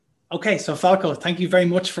Okay, so Falco, thank you very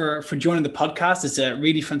much for joining the podcast. It's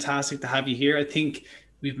really fantastic to have you here. I think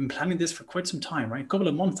we've been planning this for quite some time, right? A couple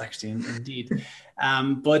of months, actually, indeed.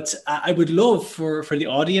 But I would love for the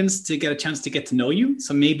audience to get a chance to get to know you.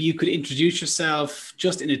 So maybe you could introduce yourself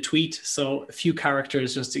just in a tweet. So a few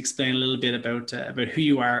characters just to explain a little bit about who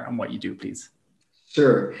you are and what you do, please.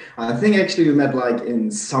 Sure. I think actually we met like in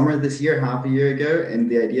summer this year, half a year ago, and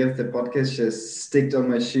the idea of the podcast just sticked on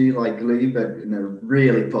my shoe like glue, but in a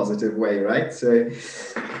really positive way, right? So,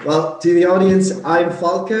 well, to the audience, I'm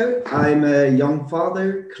Falko. I'm a young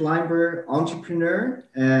father, climber, entrepreneur.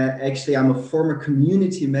 Actually, I'm a former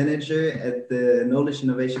community manager at the knowledge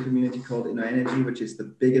innovation community called InnoEnergy, which is the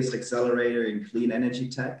biggest accelerator in clean energy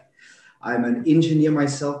tech. I'm an engineer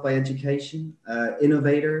myself by education,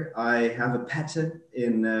 innovator. I have a patent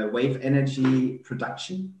in wave energy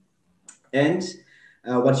production. And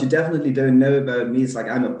what you definitely don't know about me is like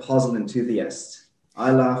I'm a puzzle enthusiast.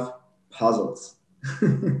 I love puzzles.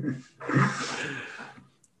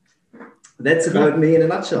 That's about me in a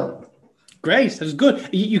nutshell. Great, that was good.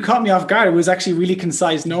 You caught me off guard. It was actually really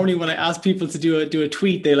concise. Normally, when I ask people to do a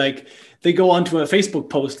tweet, they go onto a Facebook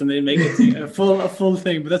post and they make it a full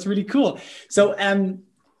thing. But that's really cool. So,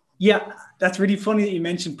 yeah, that's really funny that you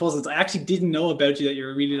mentioned puzzles. I actually didn't know about you that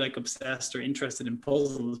you're really like obsessed or interested in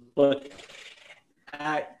puzzles. But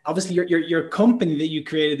obviously, your company that you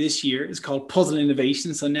created this year is called Puzzle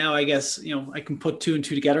Innovation. So now I guess I can put two and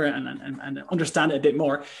two together and understand it a bit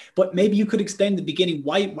more. But maybe you could explain the beginning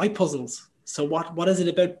why puzzles. So what is it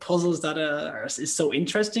about puzzles that is so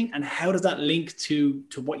interesting, and how does that link to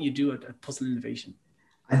what you do at Puzzle Innovation?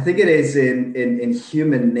 I think it is in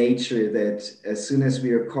human nature that as soon as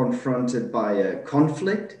we are confronted by a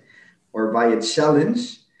conflict or by a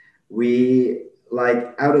challenge, we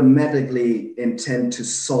like automatically intend to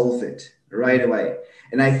solve it right away.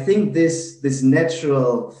 And I think this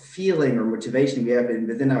natural feeling or motivation we have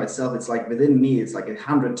within ourselves, it's like within me, it's like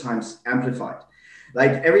 100 times amplified.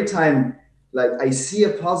 Like every time like I see a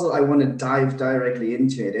puzzle, I want to dive directly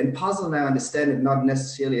into it. And puzzle now understand it not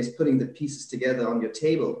necessarily as putting the pieces together on your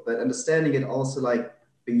table, but understanding it also like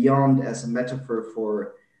beyond as a metaphor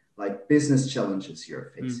for like business challenges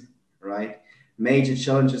you're facing, right? Major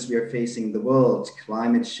challenges we are facing in the world,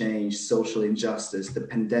 climate change, social injustice, the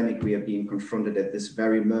pandemic we are being confronted at this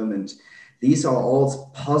very moment. These are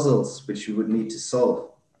all puzzles which you would need to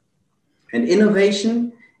solve. And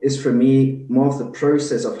innovation is for me more of the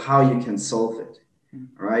process of how you can solve it,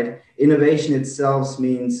 right? Innovation itself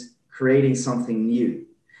means creating something new,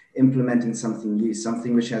 implementing something new,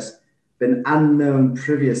 something which has been unknown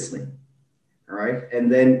previously, right?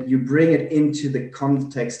 And then you bring it into the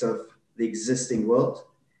context of the existing world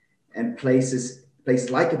and place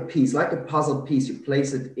like a piece, like a puzzle piece, you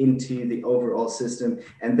place it into the overall system,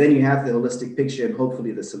 and then you have the holistic picture and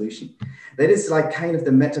hopefully the solution. That is like kind of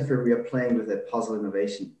the metaphor we are playing with at Puzzle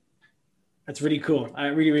Innovation. That's really cool. I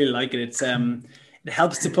really, really like it. It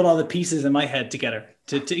helps to put all the pieces in my head together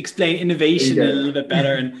to explain innovation a little bit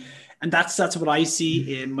better. And that's what I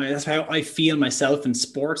see that's how I feel myself in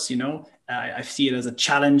sports. I see it as a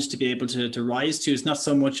challenge to be able to rise to. It's not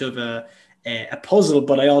so much of a puzzle,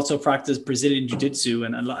 but I also practice Brazilian jiu-jitsu,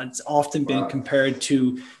 and it's often been compared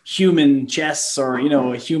to human chess or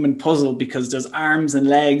a human puzzle, because there's arms and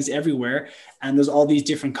legs everywhere, and there's all these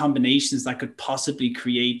different combinations that could possibly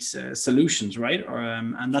create solutions, right?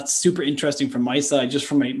 And that's super interesting from my side, just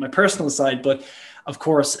from my personal side. But of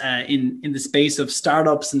course, in the space of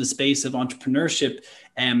startups, in the space of entrepreneurship,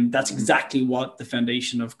 that's exactly what the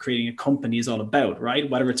foundation of creating a company is all about, right?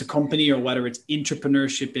 Whether it's a company or whether it's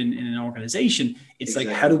entrepreneurship in an organization, it's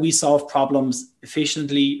exactly. Like, how do we solve problems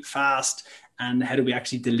efficiently, fast, and how do we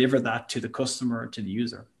actually deliver that to the customer, to the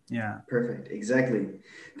user? Yeah. Perfect. Exactly.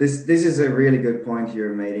 This is a really good point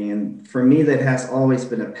you're making. And for me, that has always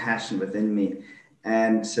been a passion within me.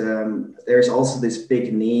 And there's also this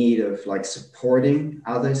big need of like supporting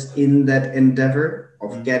others in that endeavor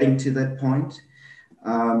of getting to that point.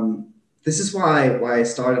 This is why I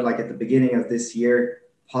started like at the beginning of this year,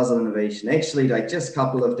 Puzzle Innovation. Actually, like just a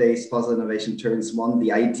couple of days, Puzzle Innovation turns one.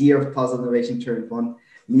 The idea of Puzzle Innovation turned one.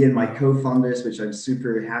 Me and my co-founders, which I'm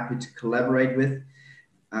super happy to collaborate with.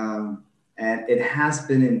 And it has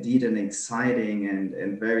been indeed an exciting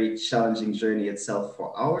and very challenging journey itself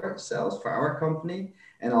for ourselves, for our company,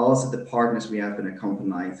 and also the partners we have been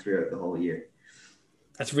accompanying throughout the whole year.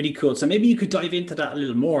 That's really cool. So maybe you could dive into that a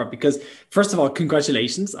little more, because first of all,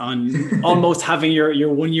 congratulations on almost having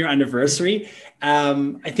your 1 year anniversary.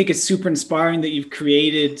 I think it's super inspiring that you've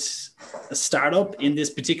created a startup in this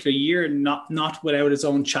particular year, not without its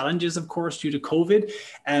own challenges, of course, due to COVID.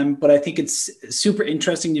 But I think it's super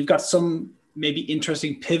interesting. You've got some maybe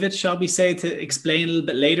interesting pivot, shall we say, to explain a little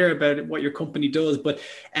bit later about what your company does. But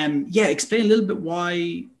yeah, explain a little bit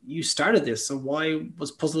why you started this. So why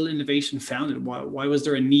was Puzzle Innovation founded? Why was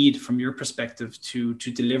there a need from your perspective to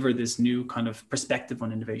deliver this new kind of perspective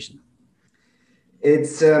on innovation?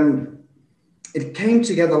 It came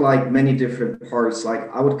together like many different parts. Like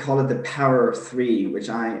I would call it the power of three, which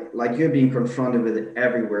you're being confronted with it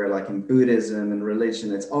everywhere, like in Buddhism and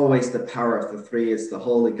religion. It's always the power of the three. It's the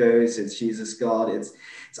Holy Ghost, it's Jesus, God. It's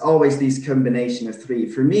always these combination of three.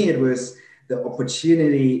 For me, it was the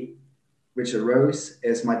opportunity which arose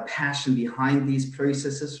as my passion behind these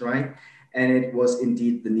processes, right? And it was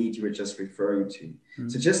indeed the need you were just referring to. Mm-hmm.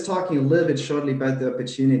 So just talking a little bit shortly about the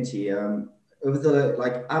opportunity,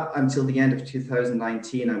 up until the end of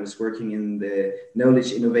 2019, I was working in the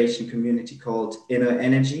knowledge innovation community called Inner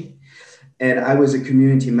Energy, and I was a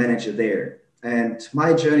community manager there. And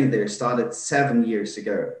my journey there started 7 years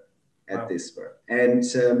ago at this work. And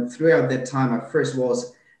throughout that time, I first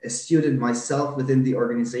was a student myself within the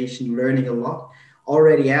organization, learning a lot.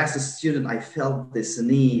 Already as a student, I felt this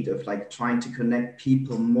need of like trying to connect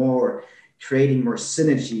people more, creating more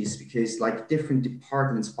synergies, because like different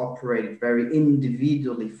departments operated very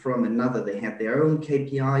individually from another. They had their own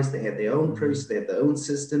KPIs, they had their own process, they had their own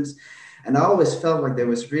systems. And I always felt like there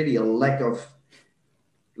was really a lack of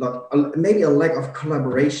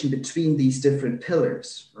collaboration between these different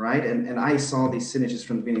pillars, right? And I saw these synergies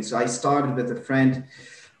from the beginning. So I started with a friend,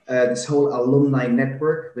 this whole alumni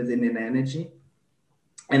network within Inner Energy,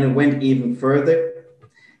 and it went even further.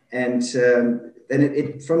 And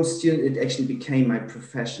then from student, it actually became my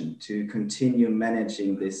profession to continue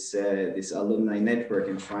managing this alumni network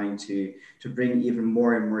and trying to bring even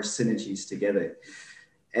more and more synergies together.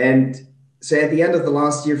 And so at the end of the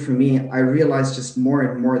last year for me, I realized just more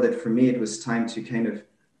and more that for me, it was time to kind of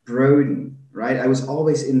broaden, right? I was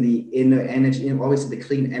always in the inner energy, always in the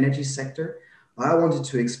clean energy sector, but I wanted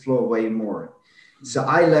to explore way more. So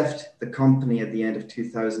I left the company at the end of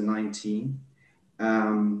 2019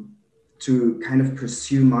 to kind of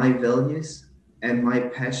pursue my values and my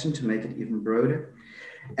passion to make it even broader.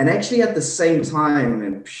 And actually at the same time,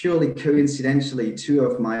 and purely coincidentally, two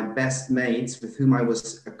of my best mates with whom I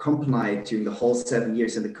was accompanied during the whole 7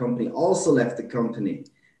 years in the company also left the company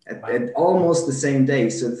at almost the same day.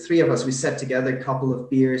 So the three of us, we sat together, a couple of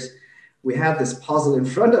beers. We had this puzzle in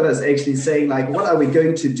front of us actually saying like, what are we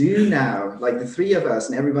going to do now? Like the three of us,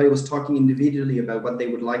 and everybody was talking individually about what they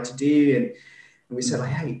would like to do. And we said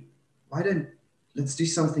like, hey, let's do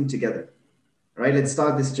something together, right? Let's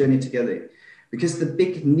start this journey together. Because the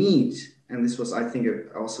big need, and this was, I think,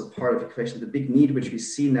 also part of the question, the big need which we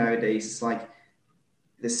see nowadays is like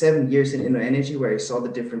the 7 years in Inner Energy where I saw the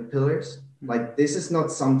different pillars. Like this is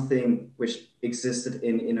not something which existed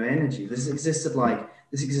in Inner Energy. This exists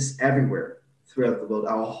everywhere throughout the world.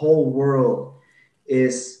 Our whole world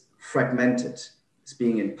is fragmented. It's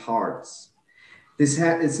being in parts.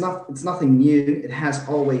 It's nothing new. It has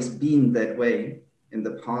always been that way in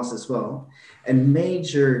the past as well. And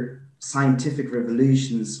major scientific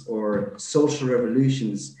revolutions or social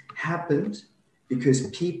revolutions happened because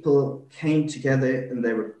people came together and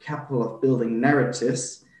they were capable of building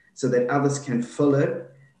narratives so that others can follow,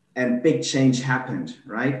 and big change happened,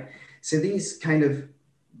 right? So these kind of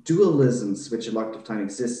dualisms, which a lot of time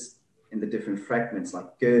exist in the different fragments,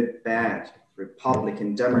 like good, bad,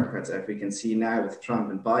 Republican, Democrats, as we can see now with Trump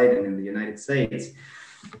and Biden in the United States.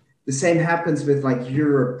 The same happens with like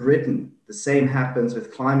Europe, Britain. The same happens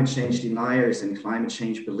with climate change deniers and climate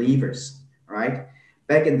change believers, right?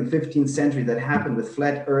 Back in the 15th century, that happened with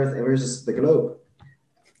flat Earth versus the globe.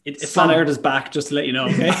 Flat Earth is back, just to let you know,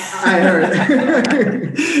 okay? I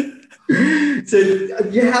heard. So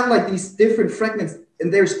you have like these different fragments,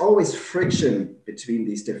 and there's always friction between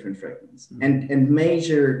these different fragments. Mm-hmm. And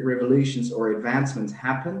major revolutions or advancements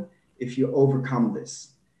happen if you overcome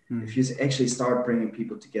this. If you actually start bringing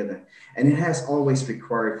people together. And it has always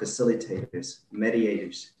required facilitators,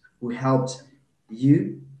 mediators, who helped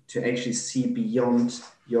you to actually see beyond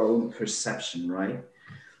your own perception, right?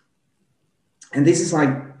 And this is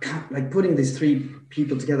like putting these three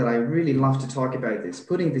people together. I really love to talk about this.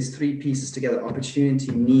 Putting these three pieces together,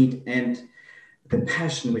 opportunity, need, and the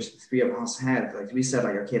passion which the three of us had. Like we said,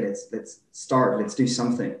 like, okay, let's start, let's do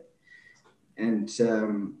something. And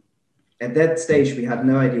at that stage, we had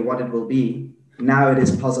no idea what it will be. Now it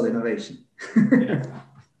is Puzzle Innovation. Yeah.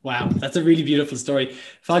 Wow, that's a really beautiful story.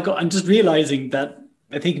 Falko, I'm just realizing that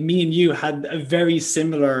I think me and you had a very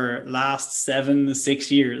similar last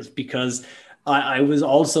 6 years, because I was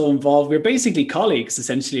also involved. We were basically colleagues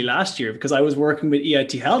essentially last year because I was working with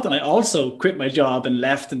EIT Health and I also quit my job and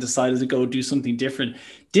left and decided to go do something different.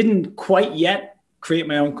 Didn't quite yet create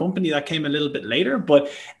my own company. That came a little bit later,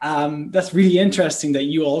 but that's really interesting that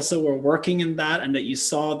you also were working in that and that you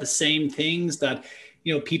saw the same things that,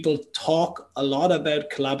 people talk a lot about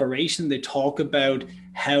collaboration. They talk about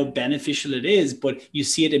how beneficial it is, but you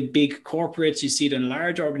see it in big corporates, you see it in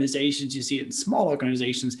large organizations, you see it in small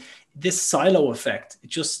organizations. This silo effect,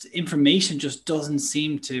 information just doesn't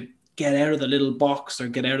seem to get out of the little box or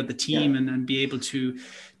get out of the team and be able to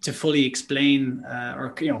fully explain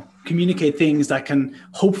or communicate things that can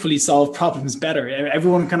hopefully solve problems better.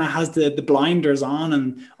 Everyone kind of has the blinders on,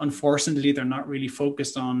 and unfortunately they're not really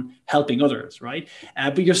focused on helping others, right?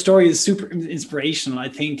 But your story is super inspirational. I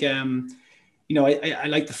think I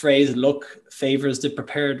like the phrase "luck favors the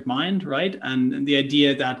prepared mind," right? And the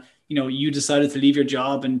idea that you decided to leave your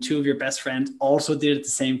job and two of your best friends also did at the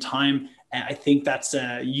same time. I think that's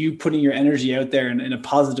you putting your energy out there in a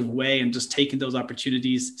positive way and just taking those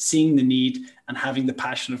opportunities, seeing the need and having the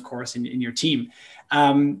passion, of course, in your team.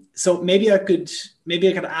 So maybe I could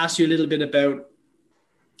ask you a little bit about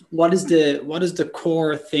what is the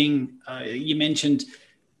core thing? You mentioned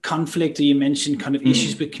conflict, or you mentioned kind of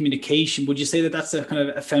issues with communication. Would you say that that's a kind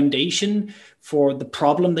of a foundation for the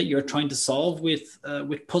problem that you're trying to solve with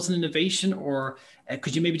puzzle innovation? Or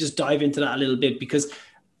could you maybe just dive into that a little bit? Because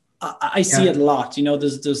I see it a lot.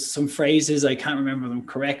 There's some phrases, I can't remember them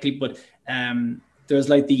correctly, but there's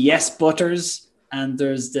like the yes butters, and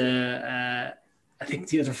there's the I think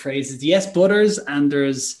the other phrase is the yes butters, and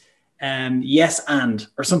there's yes and,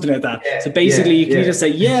 or something like that. So basically you can either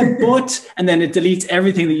say but, and then it deletes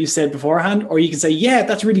everything that you said beforehand, or you can say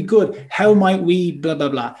that's really good, how might we blah blah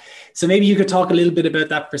blah. So maybe you could talk a little bit about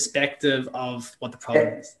that perspective of what the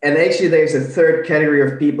problem is. And actually there's a third category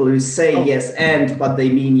of people who say yes and, but they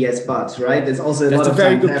mean yes but, right? There's also that's a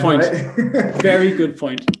very good point. Very good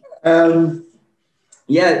point. I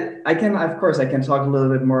can talk a little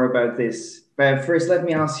bit more about this, but first let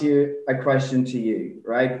me ask you a question to you,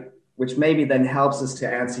 right? Which maybe then helps us to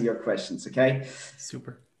answer your questions, okay?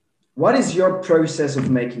 Super. What is your process of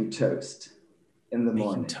making toast in the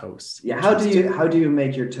morning? Toast. Yeah, how do you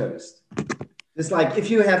make your toast? It's like, if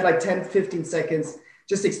you have like 10, 15 seconds,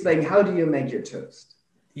 just explain, how do you make your toast?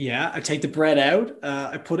 Yeah, I take the bread out,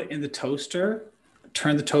 I put it in the toaster,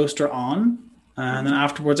 turn the toaster on, and then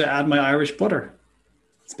afterwards I add my Irish butter.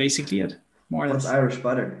 That's basically it. More or less. What's Irish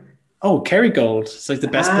butter? Oh, Kerrygold. It's like the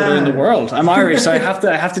best butter in the world. I'm Irish, so I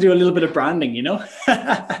have to do a little bit of branding,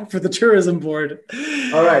 for the tourism board.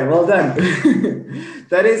 All right, well done.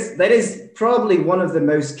 That is probably one of the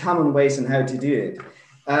most common ways on how to do it.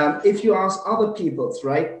 If you ask other people's,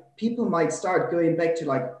 right, people might start going back to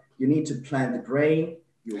like, you need to plant the grain,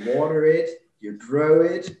 you water it, you grow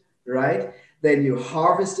it, right? Then you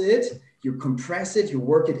harvest it, you compress it, you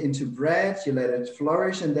work it into bread, you let it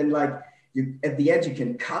flourish, and then like, at the end, you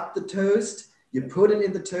can cut the toast, you put it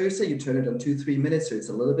in the toaster, you turn it on 2-3 minutes, so it's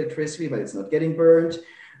a little bit crispy, but it's not getting burned,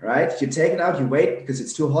 right? You take it out, you wait because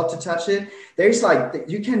it's too hot to touch it. There's like,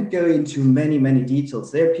 you can go into many, many details.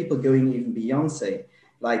 There are people going even beyond, say,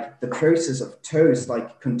 like the process of toast,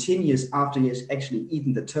 like continues after you've actually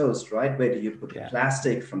eaten the toast, right? Where do you put the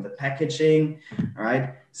plastic from the packaging, all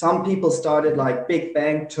right? Some people started like Big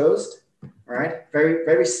Bang toast, all right? Very,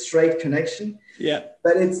 very straight connection. Yeah.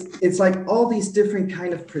 But it's like all these different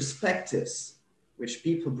kind of perspectives which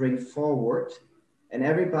people bring forward, and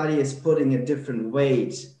everybody is putting a different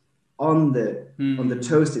weight on the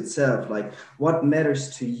toast itself. Like what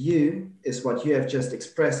matters to you is what you have just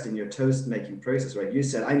expressed in your toast making process, right? You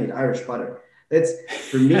said, I need Irish butter. That's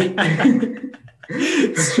for me.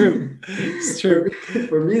 It's true. It's true.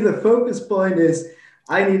 For me, the focus point is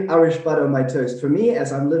I need Irish butter on my toast. For me,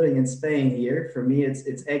 as I'm living in Spain here, for me,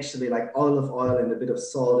 it's actually like olive oil and a bit of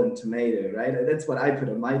salt and tomato, right? That's what I put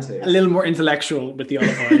on my toast. A little more intellectual with the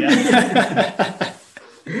olive oil, yeah.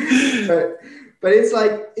 but it's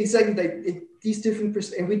like exactly like these different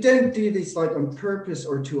and we don't do this like on purpose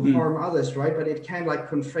or to harm others, right? But it can like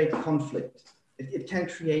confront conflict. It can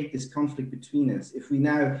create this conflict between us. If we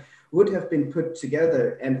now would have been put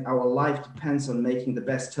together and our life depends on making the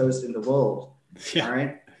best toast in the world, all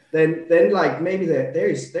right, then like maybe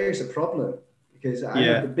there's a problem, because I'm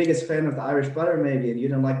not the biggest fan of the Irish butter maybe, and you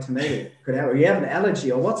don't like tomato, or you have an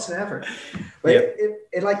allergy or whatsoever. But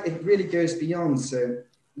it really goes beyond. So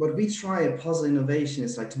what we try at Puzzle Innovation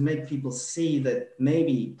is like to make people see that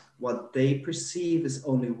maybe what they perceive is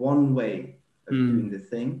only one way of doing the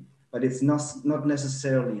thing, but it's not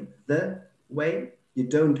necessarily the way. You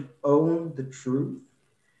don't own the truth,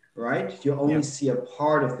 right? You only see a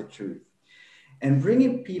part of the truth. And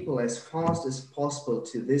bringing people as fast as possible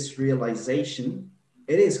to this realization,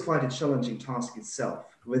 it is quite a challenging task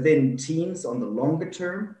itself within teams on the longer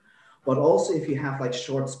term, but also if you have like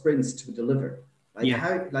short sprints to deliver.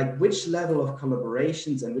 Like which level of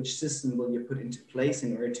collaborations and which system will you put into place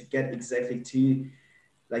in order to get exactly to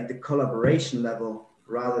like the collaboration level,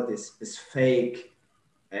 rather this fake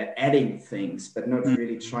adding things, but not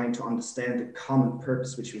really trying to understand the common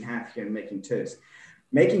purpose which we have here in making toast.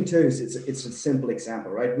 Making toast, it's a simple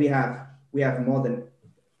example, right? We have more than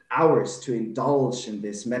hours to indulge in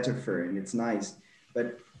this metaphor, and it's nice.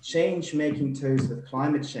 But change making toast with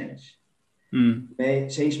climate change,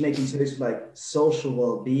 change making toast with like social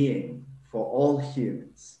well-being for all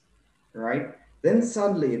humans, right? Then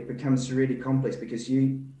suddenly it becomes really complex because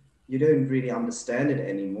you don't really understand it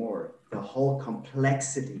anymore. The whole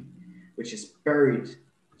complexity, which is buried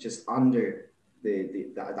just under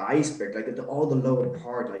the iceberg, like all the lower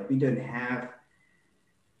part, like we don't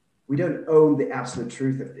own the absolute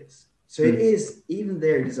truth of this. So it is, even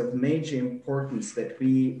there, it is of major importance that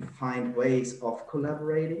we find ways of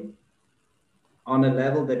collaborating on a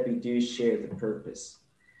level that we do share the purpose.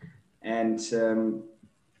 And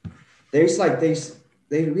we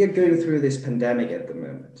are going through this pandemic at the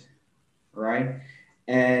moment, right?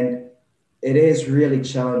 And it is really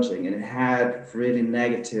challenging, and it had really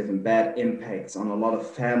negative and bad impacts on a lot of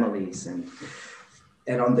families and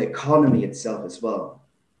on the economy itself as well.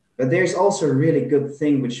 But there's also a really good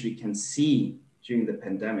thing which we can see during the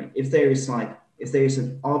pandemic. If there is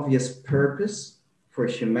an obvious purpose for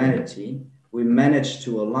humanity, we manage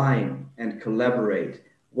to align and collaborate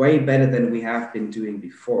way better than we have been doing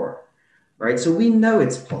before, right? So we know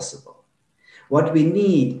it's possible. What we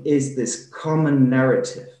need is this common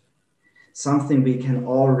narrative, something we can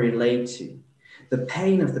all relate to. The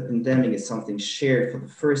pain of the pandemic is something shared for the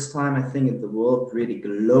first time, I think, in the world, really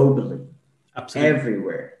globally. Absolutely.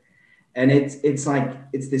 Everywhere. And it's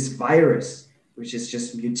this virus which is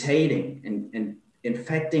just mutating and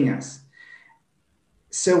infecting us.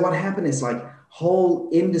 So what happened is like whole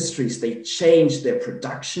industries, they changed their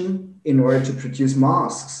production in order to produce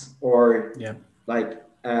masks or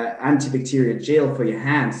antibacterial gel for your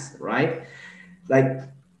hands, right? Like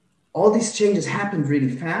all these changes happened really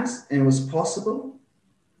fast, and it was possible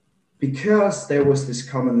because there was this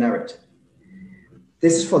common narrative.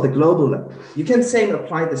 This is for the global level. You can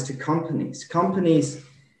apply this to companies. Companies,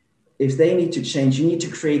 if they need to change, you need to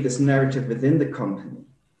create this narrative within the company,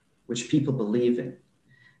 which people believe in.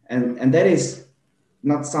 And that is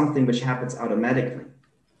not something which happens automatically,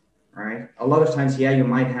 right? A lot of times, you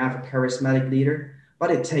might have a charismatic leader,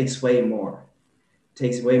 but it takes way more. It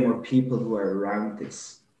takes way more people who are around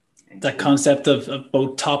this. That concept of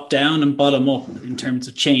both top down and bottom up in terms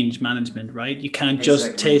of change management, right? You can't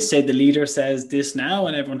just say the leader says this now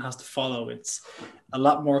and everyone has to follow. It's a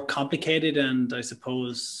lot more complicated and I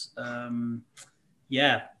suppose,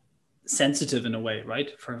 sensitive in a way,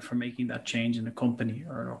 right? For making that change in a company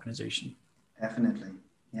or an organization. Definitely.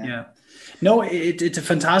 Yeah. No, it's a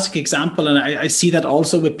fantastic example. And I see that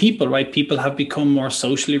also with people, right? People have become more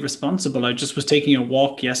socially responsible. I just was taking a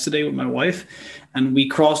walk yesterday with my wife and we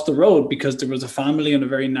crossed the road because there was a family on a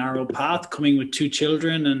very narrow path coming with 2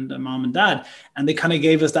 children and a mom and dad. And they kind of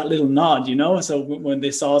gave us that little nod, So when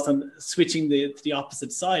they saw us switching to the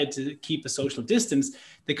opposite side to keep a social distance,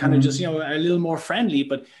 they kind of just, are a little more friendly.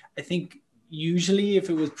 But I think usually if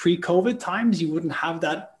it was pre-COVID times, you wouldn't have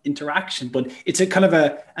that interaction, but it's a kind of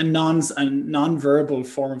a non-verbal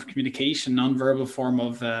form of communication, non-verbal form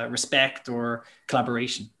of respect or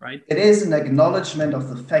collaboration, right? It is an acknowledgement of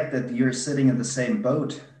the fact that you're sitting in the same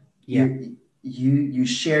boat. Yeah. You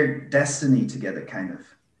share destiny together, kind of,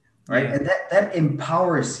 right? Yeah. And that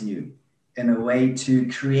empowers you in a way to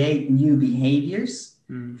create new behaviors.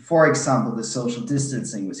 For example, the social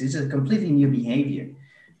distancing, which is a completely new behavior,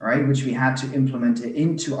 right? Which we had to implement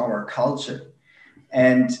into our culture.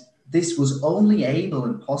 And this was only able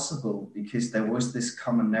and possible because there was this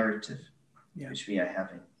common narrative, which we are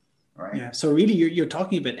having, right? Yeah. So really you're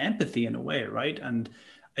talking about empathy in a way, right? And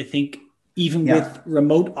I think even with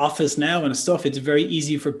remote office now and stuff, it's very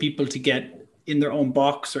easy for people to get in their own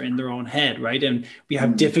box or in their own head, right? And we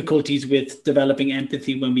have difficulties with developing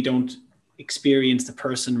empathy when we don't experience the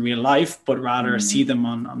person in real life, but rather see them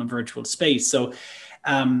on a virtual space. So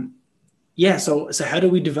so how do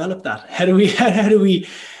we develop that? How do we,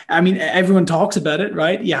 I mean, everyone talks about it,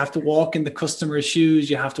 right? You have to walk in the customer's shoes.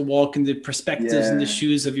 You have to walk in the perspectives and the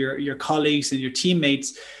shoes of your colleagues and your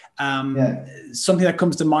teammates. Something that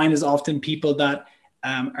comes to mind is often people that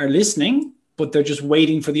are listening, but they're just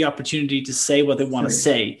waiting for the opportunity to say what they want to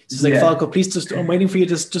say. So it's like, Falko, please I'm waiting for you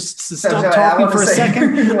to just to stop talking for a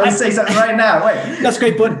second. I want to say something right now. Wait. That's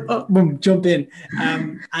great, but boom, jump in.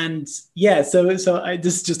 And yeah, so this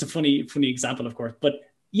is just a funny example, of course. But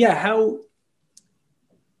yeah, how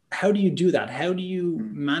do you do that? How do you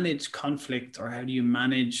manage conflict, or how do you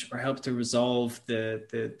manage or help to resolve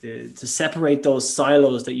to separate those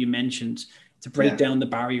silos that you mentioned, to break down the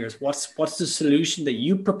barriers? What's the solution that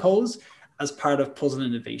you propose as part of Puzzle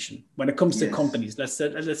Innovation when it comes to companies?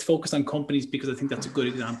 Let's focus on companies, because I think that's a good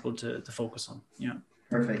example to focus on. Yeah.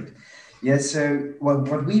 Perfect. Yeah. So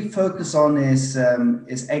what we focus on is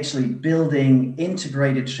actually building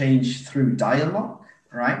integrated change through dialogue,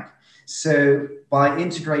 right? So by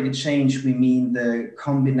integrated change, we mean the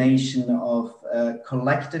combination of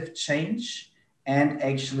collective change and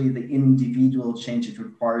actually the individual change it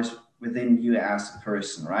requires within you as a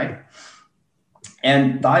person, right?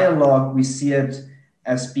 And dialogue, we see it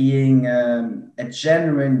as being a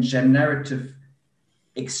genuine generative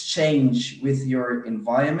exchange with your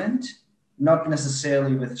environment, not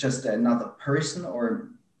necessarily with just another person or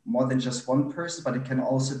more than just one person, but it can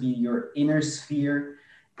also be your inner sphere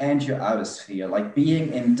and your outer sphere. Like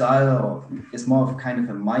being in dialogue is more of a kind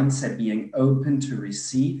of a mindset, being open to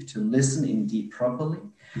receive, to listen indeed properly,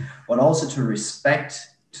 but also to respect,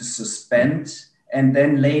 to suspend, and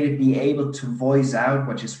then later be able to voice out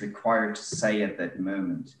what is required to say at that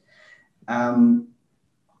moment.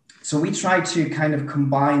 So we try to kind of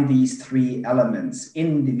combine these three elements: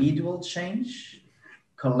 individual change,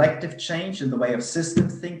 collective change in the way of system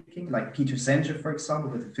thinking, like Peter Senge, for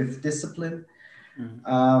example, with the fifth discipline,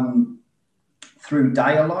 through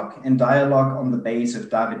dialogue, and dialogue on the base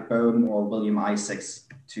of David Bohm or William Isaacs,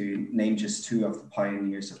 to name just two of the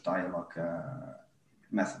pioneers of dialogue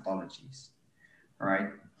methodologies. All right.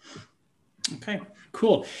 Okay,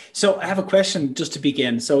 cool. So I have a question just to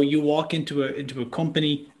begin. So you walk into a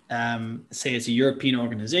company, say it's a European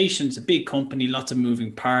organization, it's a big company, lots of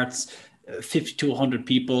moving parts, 50 to 100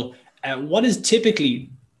 people. What is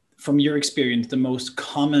typically, from your experience, the most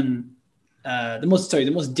common, the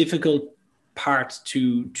most difficult part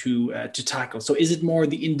to tackle? So is it more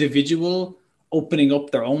the individual opening up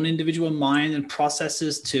their own individual mind and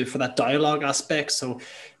processes for that dialogue aspect? So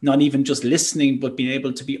not even just listening, but being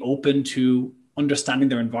able to be open to understanding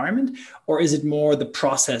their environment? Or is it more the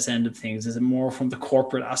process end of things? Is it more from the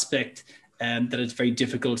corporate aspect that it's very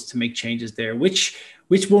difficult to make changes there? Which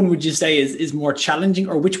one would you say is more challenging,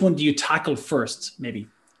 or which one do you tackle first, maybe?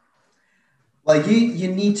 Well, you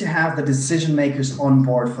need to have the decision makers on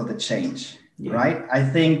board for the change, right? I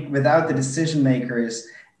think without the decision makers,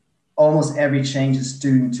 almost every change is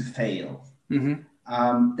doomed to fail.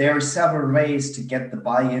 There are several ways to get the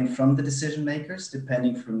buy-in from the decision makers,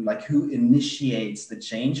 depending from like who initiates the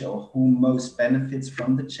change or who most benefits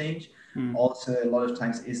from the change. Also, a lot of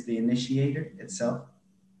times is the initiator itself.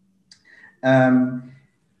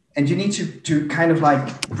 And you need to kind of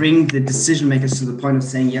like bring the decision makers to the point of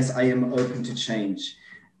saying, yes, I am open to change.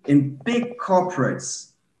 In big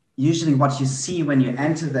corporates, usually what you see when you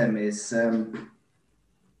enter them is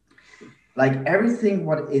like everything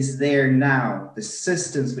what is there now, the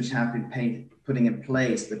systems which have been putting in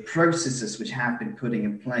place, the processes which have been putting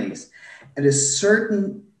in place, at a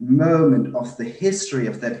certain moment of the history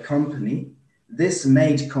of that company, this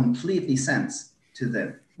made completely sense to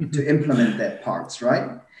them to implement that parts,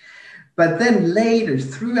 right? But then later,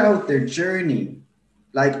 throughout their journey,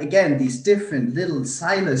 like again, these different little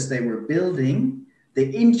silos they were building,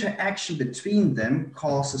 the interaction between them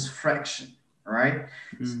causes friction, right?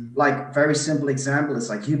 Like very simple example is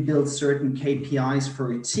like you build certain KPIs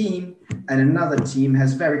for a team and another team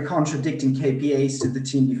has very contradicting KPIs to the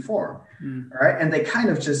team before, right? And they kind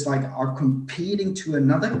of just like are competing to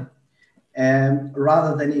another,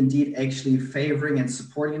 rather than indeed actually favoring and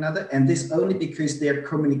supporting another. And this only because their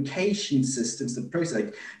communication systems, the process,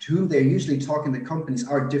 like, to whom they're usually talking, the companies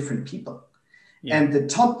are different people. And the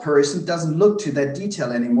top person doesn't look to that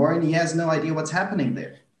detail anymore, and he has no idea what's happening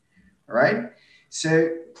there. All right. So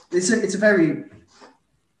it's a very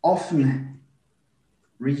often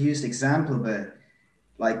reused example, but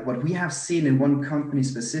like what we have seen in one company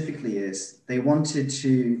specifically is they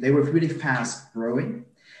were really fast growing,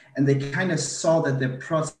 and they kind of saw that their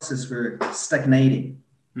processes were stagnating.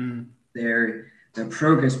 Their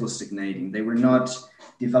progress was stagnating. They were not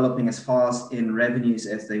developing as fast in revenues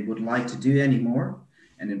as they would like to do anymore,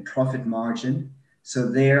 and in profit margin.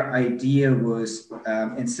 So their idea was,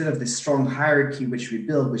 instead of the strong hierarchy which we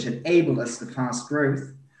built, which enabled us the fast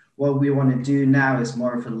growth, what we want to do now is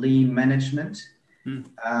more of a lean management,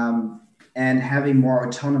 and having more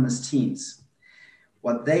autonomous teams.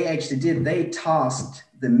 what they actually did, they tasked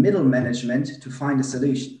the middle management to find a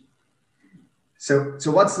solution. So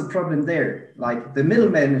what's the problem there? Like the middle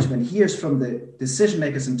management hears from the decision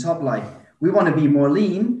makers on top, like, we want to be more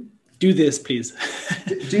lean. Do this, please.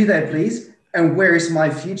 Do that, please. And where is my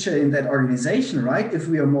future in that organization, right? If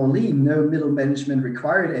we are more lean, no middle management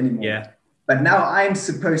required anymore. Yeah. But now I'm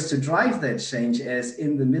supposed to drive that change as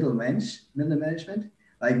in the middle management.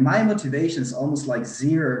 Like my motivation is almost like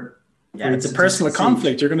zero. Yeah, it's a personal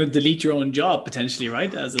conflict. You're going to delete your own job potentially,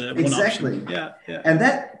 right? As a one option. Yeah. And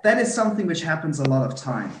that is something which happens a lot of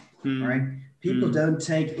time, right? People don't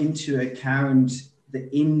take into account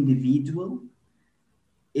the individual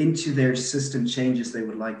into their system changes they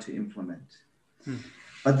would like to implement.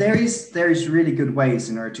 But there is really good ways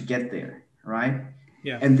in order to get there, right?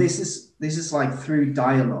 Yeah. And this is like through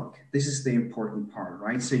dialogue. This is the important part,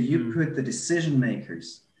 right? So you put the decision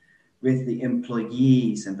makers with the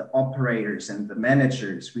employees and the operators and the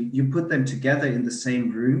managers. You put them together in the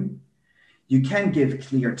same room. You can give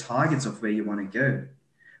clear targets of where you want to go,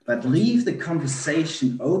 but leave the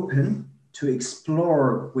conversation open to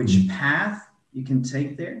explore which path you can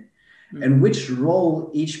take there and which role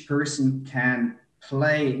each person can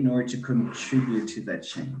play in order to contribute to that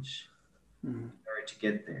change, in order to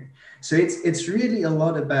get there. So it's really a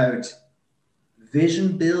lot about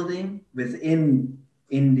vision building within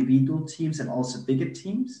individual teams and also bigger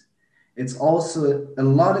teams. It's also a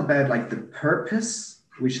lot about like the purpose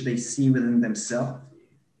which they see within themselves,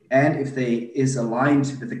 and if they is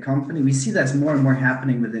aligned with the company. We see that's more and more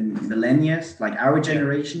happening within millennials, like our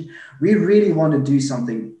generation. We really want to do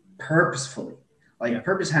something purposefully. Like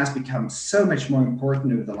purpose has become so much more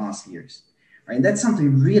important over the last years, right? And that's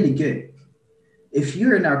something really good. If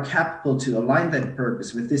you're now capable to align that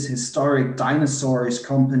purpose with this historic dinosaurs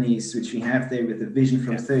companies, which we have there with the vision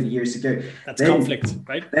from 30 years ago, that's conflict,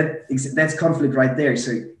 right? That's conflict right there.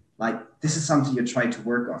 So like, this is something you're trying to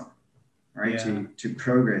work on, right? To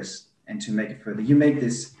progress and to make it further. You make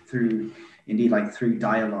this through, indeed, like through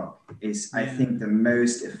dialogue is, I think, the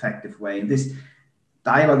most effective way. And this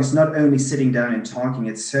dialogue is not only sitting down and talking,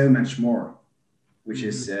 it's so much more, which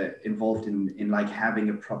is involved in like having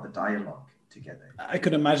a proper dialogue together. I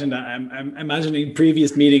could imagine that. I'm imagining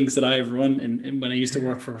previous meetings that I've run in when I used to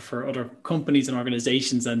work for other companies and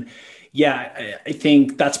organizations. And I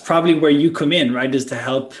think that's probably where you come in, right? Is to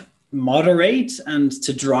help moderate and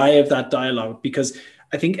to drive that dialogue, because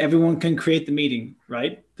I think everyone can create the meeting,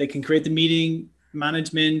 right? They can create the meeting,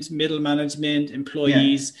 management, middle management,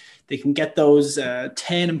 employees. They can get those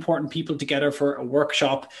 10 important people together for a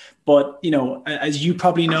workshop. But, you know, as you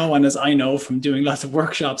probably know, and as I know from doing lots of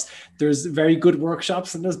workshops, there's very good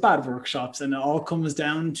workshops and there's bad workshops. And it all comes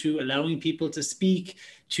down to allowing people to speak,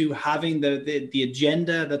 to having the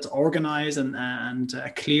agenda that's organized and a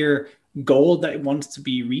clear goal that wants to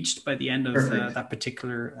be reached by the end of that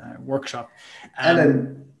particular workshop.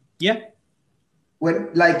 Alan, when,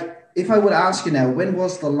 like, if I would ask you now, when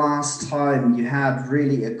was the last time you had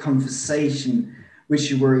really a conversation which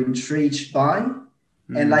you were intrigued by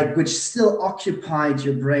and like which still occupied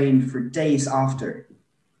your brain for days after?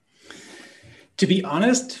 To be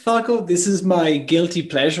honest, Falko, this is my guilty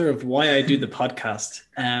pleasure of why I do the podcast.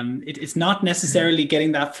 It's not necessarily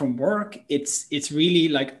getting that from work. It's really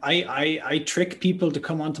like I trick people to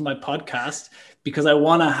come onto my podcast because I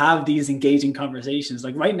want to have these engaging conversations.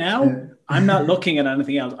 Like right now, I'm not looking at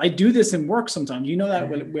anything else. I do this in work sometimes. You know that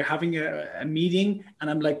we're having a meeting and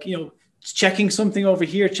I'm like, you know, checking something over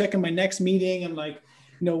here, checking my next meeting and like,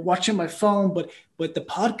 you know, watching my phone. But the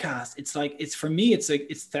podcast, it's like, it's for me, it's like,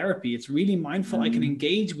 it's therapy. It's really mindful. I can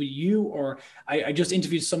engage with you. Or I just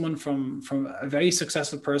interviewed someone from a very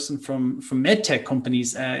successful person from medtech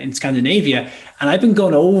companies in Scandinavia. And I've been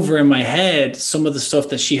going over in my head some of the stuff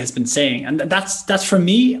that she has been saying. And that's for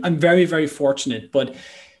me, I'm very, very fortunate. But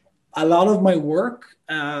a lot of my work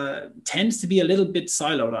tends to be a little bit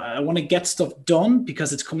siloed. I want to get stuff done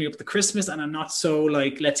because it's coming up to Christmas and I'm not so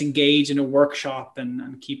like, let's engage in a workshop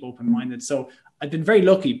and keep open-minded. So I've been very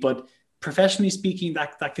lucky, but professionally speaking,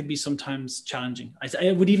 that could be sometimes challenging.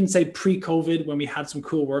 I would even say pre-COVID, when we had some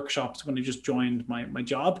cool workshops when I just joined my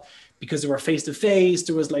job, because they were face-to-face,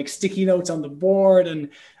 there was like sticky notes on the board and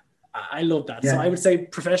I love that. So I would say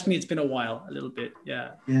professionally, it's been a while, a little bit.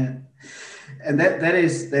 Yeah. And that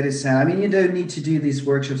is sad. I mean, you don't need to do these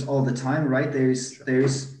workshops all the time, right?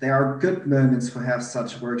 There are good moments for have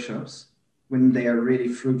such workshops when they are really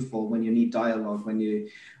fruitful, when you need dialogue, when you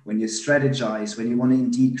strategize, when you want to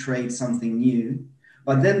indeed create something new.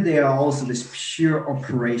 But then there are also these pure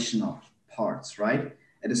operational parts, right?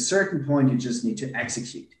 At a certain point, you just need to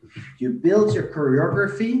execute. You build your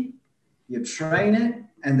choreography, you train it,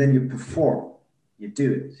 and then you perform. you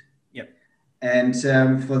do it. Yep. And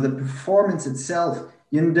for the performance itself,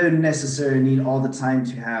 you don't necessarily need all the time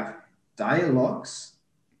to have dialogues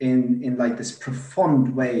in like this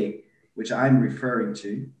profound way, which I'm referring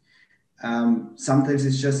to. Sometimes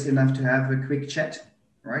it's just enough to have a quick chat,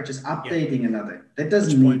 right? Just updating another. That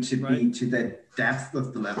doesn't need to be to that depth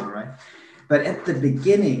of the level, right? But at the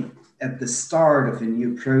beginning, at the start of a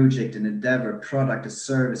new project, an endeavor, product, a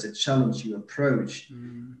service, a challenge you approach,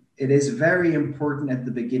 it is very important at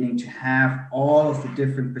the beginning to have all of the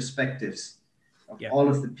different perspectives of all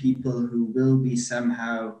of the people who will be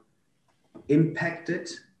somehow impacted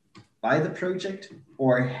by the project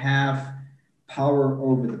or have power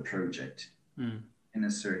over the project in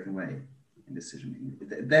a certain way in decision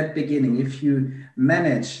making. At that beginning, if you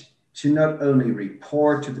manage to not only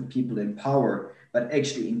report to the people in power, but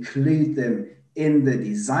actually include them in the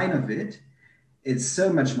design of it, it's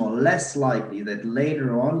so much more less likely that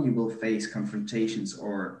later on you will face confrontations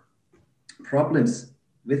or problems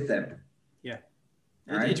with them. Yeah.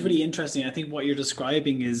 Right? It's really interesting. I think what you're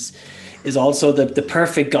describing is also the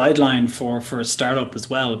perfect guideline for a startup as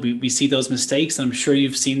well. We see those mistakes, and I'm sure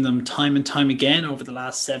you've seen them time and time again over the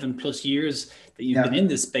last 7+ years that you've been in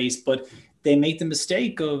this space, but they make the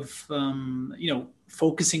mistake of,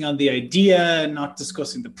 focusing on the idea, not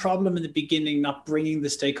discussing the problem in the beginning, not bringing the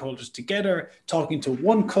stakeholders together, talking to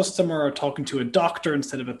one customer or talking to a doctor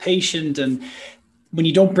instead of a patient. And when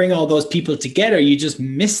you don't bring all those people together, you just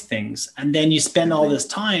miss things. And then you spend all this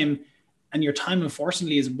time, and your time,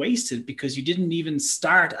 unfortunately, is wasted because you didn't even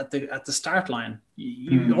start at the start line.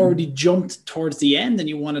 You already jumped towards the end, and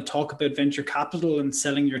you want to talk about venture capital and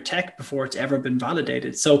selling your tech before it's ever been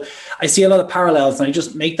validated. So I see a lot of parallels, and I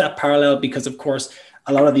just make that parallel because, of course,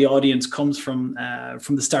 a lot of the audience comes from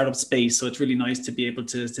the startup space. So it's really nice to be able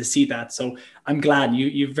to see that. So I'm glad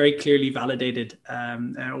you very clearly validated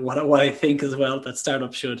what I think as well, that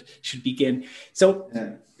startups should begin. So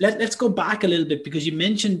let's go back a little bit, because you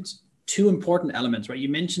mentioned two important elements, right? You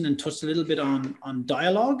mentioned and touched a little bit on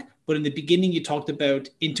dialogue, but in the beginning you talked about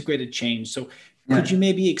integrated change. So could you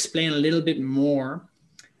maybe explain a little bit more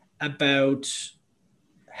about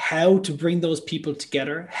how to bring those people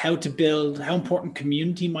together, how to build, how important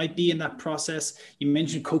community might be in that process? You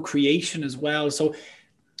mentioned co-creation as well. So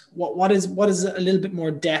what is a little bit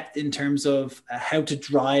more depth in terms of how to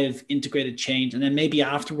drive integrated change? And then maybe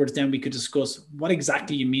afterwards, then we could discuss what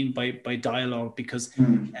exactly you mean by dialogue, because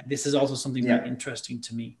this is also something very interesting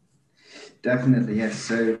to me. Definitely, yes.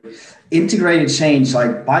 So integrated change,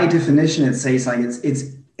 like by definition, it says like it's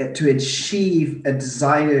to achieve a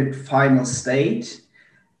desired final state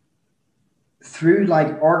through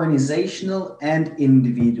like organizational and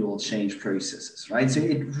individual change processes, right? So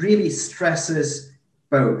it really stresses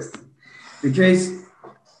both, because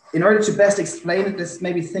in order to best explain it, let's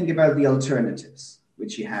maybe think about the alternatives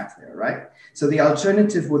which you have there, right? So the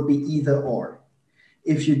alternative would be either or.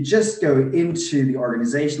 If you just go into the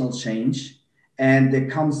organizational change and there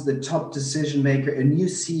comes the top decision maker, a new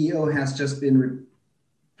CEO has just been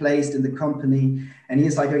replaced in the company, and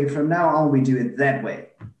he's like, okay, from now on we do it that way.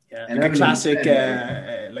 Yeah, and like a classic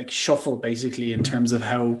like shuffle, basically, in terms of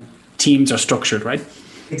how teams are structured, right?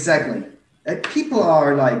 Exactly. People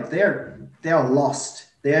are like, they're lost.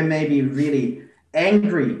 They're maybe really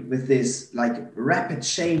angry with this like rapid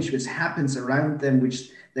change which happens around them, which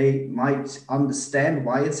they might understand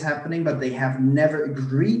why it's happening, but they have never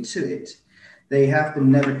agreed to it. They have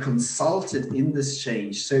been never consulted in this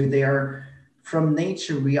change. So they are, from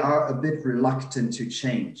nature, we are a bit reluctant to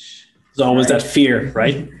change. There's always that fear,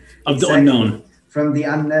 right? Of the unknown. From the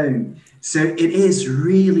unknown. So it is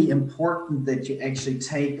really important that you actually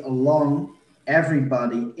take along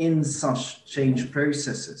everybody in such change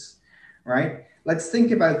processes, right? Let's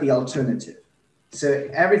think about the alternative. So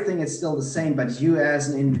everything is still the same, but you as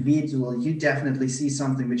an individual, you definitely see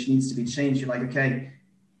something which needs to be changed. You're like, okay,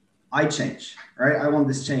 I change, right? I want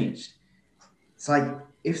this changed. It's like,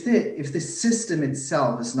 if the system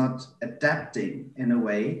itself is not adapting in a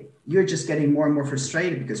way, you're just getting more and more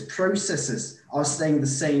frustrated because processes are staying the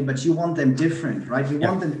same, but you want them different, right? You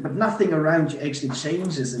want them, but nothing around you actually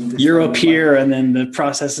changes. You're up here and then the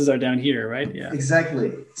processes are down here, right? Yeah,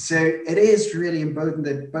 exactly. So it is really important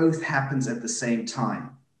that both happens at the same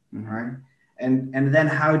time, right? And then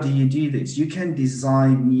how do you do this? You can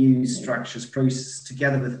design new structures, processes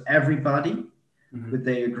together with everybody, what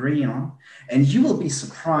they agree on, and you will be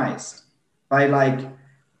surprised by like,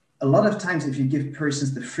 a lot of times, if you give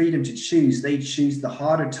persons the freedom to choose, they choose the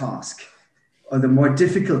harder task or the more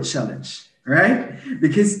difficult challenge, right?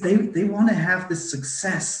 Because they want to have the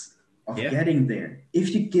success of getting there.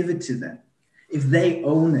 If you give it to them, if they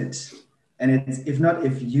own it, And it's,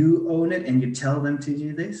 if you own it and you tell them to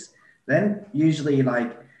do this, then you usually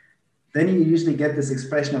get this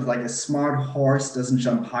expression of like a smart horse doesn't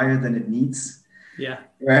jump higher than it needs. Yeah.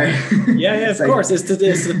 Right. Yeah, of course. It's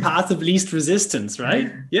the path of least resistance,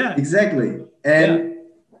 right? Yeah. Exactly. And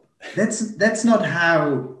that's not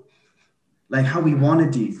how we want to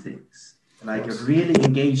do things. Like a really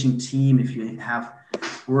engaging team, if you have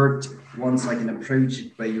worked once like in a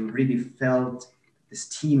project where you really felt this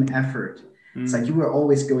team effort, it's like you were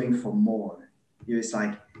always going for more. You're just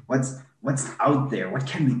like, what's out there? What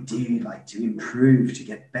can we do like to improve, to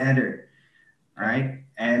get better? Right.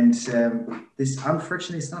 And this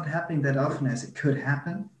unfortunately is not happening that often as it could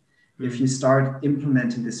happen if you start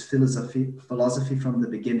implementing this philosophy from the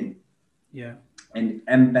beginning. Yeah. And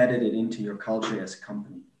embedded it into your culture as a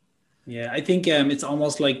company. Yeah, I think it's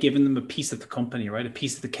almost like giving them a piece of the company, right? A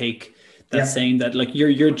piece of the cake. That's saying that like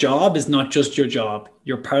your job is not just your job.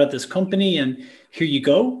 You're part of this company, and here you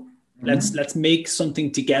go. Let's make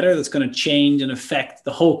something together that's going to change and affect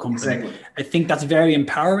the whole company. Exactly. I think that's very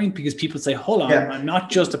empowering because people say, hold on, I'm not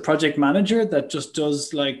just a project manager that just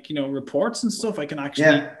does like, reports and stuff. I can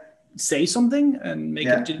actually say something and make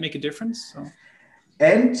a difference. So.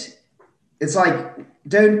 And it's like,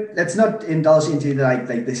 let's not indulge into like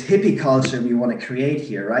this hippie culture we want to create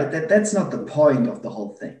here, right? That's not the point of the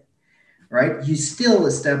whole thing, right? You still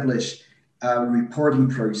establish reporting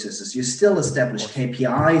processes. You still establish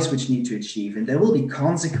KPIs which need to achieve, and there will be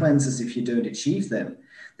consequences if you don't achieve them.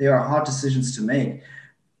 There are hard decisions to make,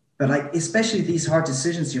 but like especially these hard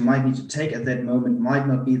decisions you might need to take at that moment might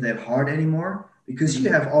not be that hard anymore because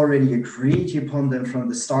you have already agreed upon them from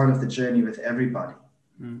the start of the journey with everybody.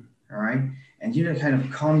 All right. And kind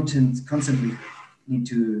of constantly need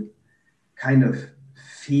to kind of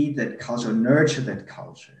feed that culture, nurture that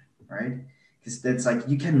culture, right? Because that's like,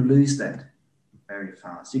 you can lose that very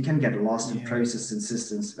fast. You can get lost in process and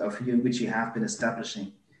systems which you have been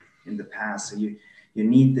establishing in the past. So you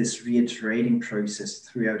need this reiterating process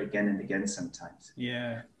throughout again and again sometimes.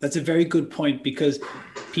 Yeah, that's a very good point because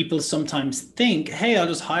people sometimes think, hey, I'll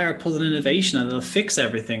just hire Puzzle Innovation and it'll fix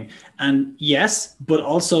everything. And yes, but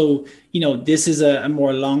also, this is a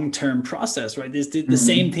more long-term process, right? The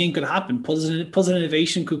same thing could happen. Puzzle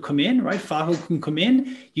Innovation could come in, right? Falko can come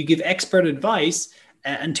in. You give expert advice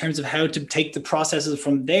in terms of how to take the processes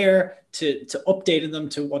from there to updating them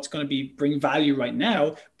to what's going to bring value right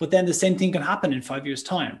now. But then the same thing can happen in 5 years'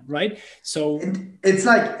 time, right? So it's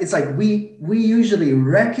like we usually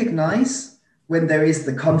recognize when there is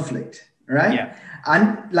the conflict, right? Yeah.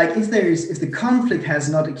 And like if the conflict has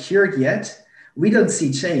not occurred yet, we don't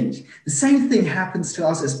see change. The same thing happens to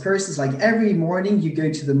us as persons. Like every morning you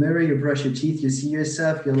go to the mirror, you brush your teeth, you see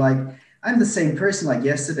yourself, you're like, I'm the same person like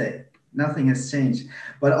yesterday. Nothing has changed.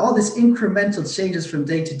 But all these incremental changes from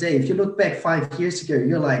day to day, if you look back 5 years ago,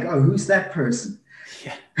 you're like, oh, who's that person?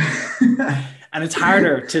 Yeah. And it's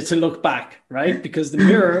harder to look back, right? Because the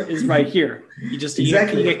mirror is right here. You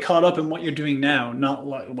get caught up in what you're doing now, not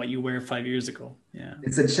what you were 5 years ago. Yeah.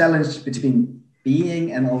 It's a challenge between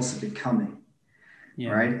being and also becoming,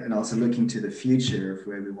 right? And also looking to the future of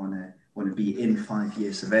where we want to be in 5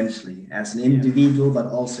 years eventually, as an individual, but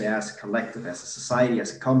also as a collective, as a society,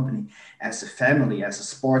 as a company, as a family, as a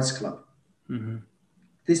sports club.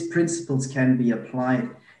 These principles can be applied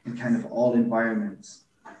in kind of all environments.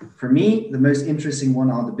 For me, the most interesting one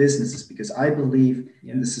are the businesses, because I believe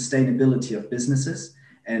in the sustainability of businesses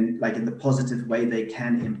and like in the positive way they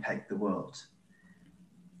can impact the world.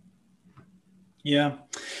 Yeah.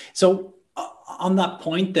 So on that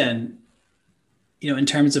point then, in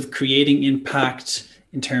terms of creating impact,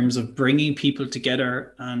 in terms of bringing people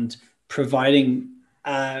together and providing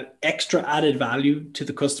extra added value to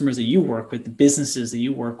the customers that you work with, the businesses that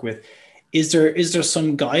you work with, is there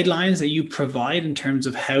some guidelines that you provide in terms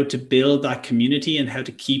of how to build that community and how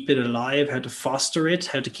to keep it alive, how to foster it,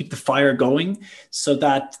 how to keep the fire going so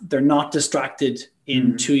that they're not distracted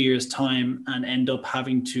in 2 years' time and end up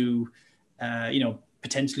having to,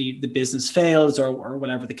 potentially the business fails or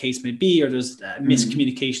whatever the case may be, or there's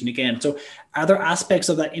miscommunication again. So are there aspects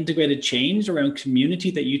of that integrated change around community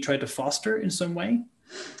that you try to foster in some way?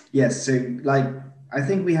 Yes. So like, I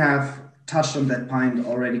think we have touched on that point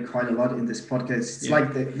already quite a lot in this podcast. It's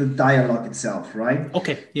like the dialogue itself, right?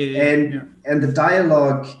 Okay. And the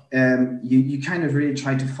dialogue, you kind of really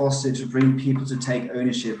try to foster to bring people to take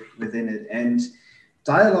ownership within it. And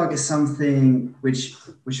dialogue is something which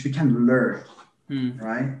we can learn.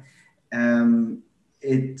 Right.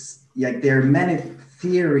 It's like there are many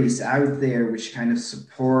theories out there which kind of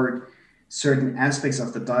support certain aspects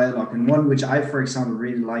of the dialogue. And one which I, for example,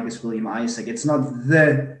 really like is William Isaac. It's not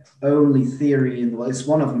the only theory in the world. It's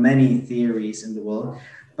one of many theories in the world,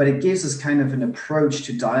 but it gives us kind of an approach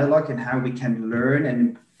to dialogue and how we can learn and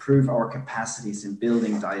improve our capacities in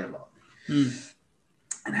building dialogue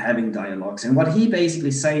and having dialogues. And what he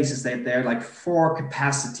basically says is that there are like 4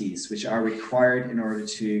 capacities which are required in order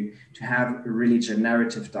to have a really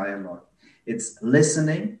generative dialogue. It's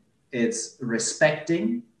listening, it's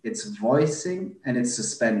respecting, it's voicing, and it's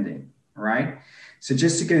suspending, right? So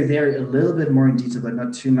just to go there a little bit more in detail, but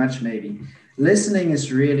not too much maybe. Listening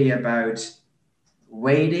is really about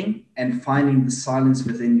waiting and finding the silence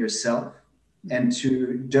within yourself and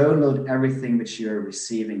to download everything which you are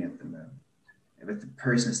receiving at the moment. What the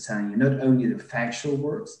person is telling you, not only the factual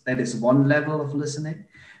words, that is one level of listening,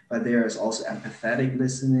 but there is also empathetic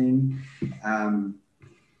listening,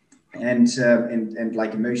 and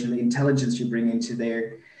like emotional intelligence you bring into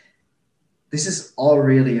there. This is all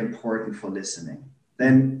really important for listening.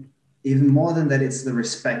 Then even more than that, it's the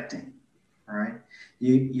respecting, all right?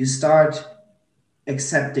 You start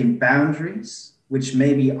accepting boundaries, which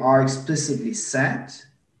maybe are explicitly set,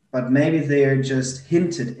 but maybe they are just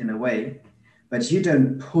hinted in a way, but you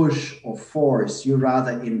don't push or force, you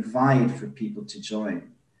rather invite for people to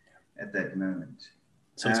join at that moment.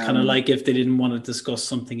 So it's kind of like if they didn't want to discuss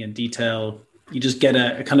something in detail, you just get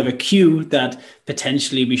a kind of a cue that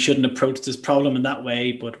potentially we shouldn't approach this problem in that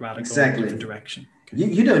way, but rather go in a different direction. Okay.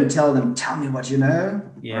 You don't tell them, tell me what you know.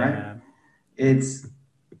 Yeah. Right? It's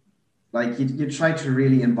like you try to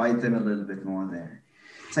really invite them a little bit more there.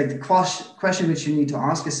 It's like the question which you need to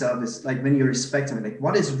ask yourself is like when you respect them, like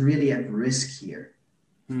what is really at risk here?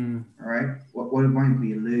 All right? What might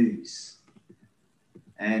we lose?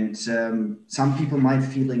 And some people might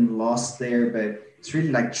feeling lost there, but it's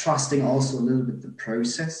really like trusting also a little bit the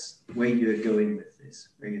process where you're going with this,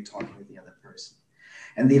 where you're talking with the other person.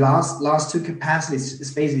 And the last 2 capacities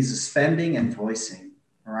is basically suspending and voicing,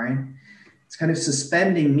 all right? It's kind of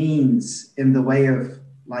suspending means in the way of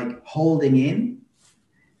like holding in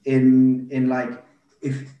like,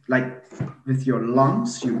 if like with your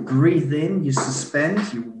lungs, you breathe in, you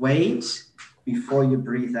suspend, you wait before you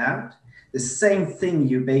breathe out. The same thing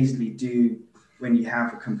you basically do when you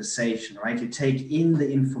have a conversation, right? You take in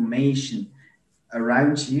the information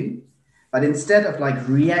around you, but instead of like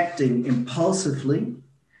reacting impulsively,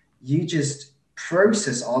 you just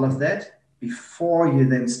process all of that before you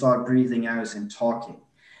then start breathing out and talking.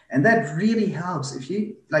 And that really helps. If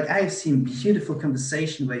you, like I've seen beautiful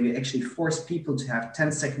conversation where you actually force people to have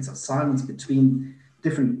 10 seconds of silence between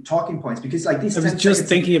different talking points, because like these I was just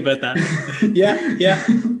thinking about that. yeah.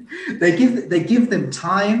 They give them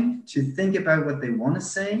time to think about what they want to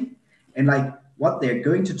say, and like what they're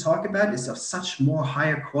going to talk about is of such more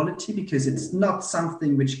higher quality because it's not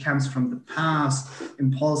something which comes from the past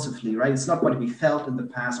impulsively, right? It's not what we felt in the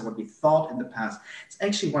past or what we thought in the past. It's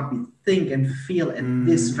actually what we think and feel at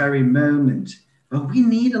this very moment. But we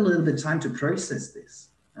need a little bit of time to process this,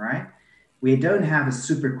 right? We don't have a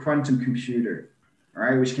super quantum computer,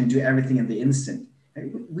 right, which can do everything in the instant.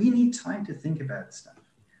 We need time to think about stuff.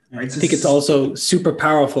 Right? I think it's also super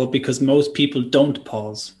powerful because most people don't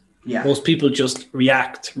pause. Yeah. Most people just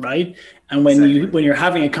react, right? And when you're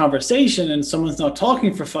having a conversation and someone's not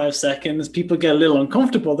talking for 5 seconds, people get a little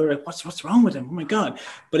uncomfortable. They're like, what's wrong with him? Oh my God.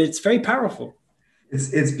 But it's very powerful.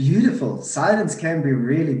 It's beautiful. Silence can be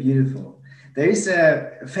really beautiful. There is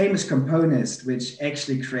a famous componist which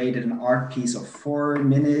actually created an art piece of 4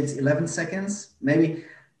 minutes, 11 seconds, maybe.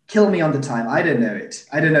 Kill me on the time. I don't know it.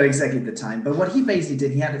 I don't know exactly the time. But what he basically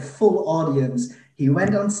did, he had a full audience. He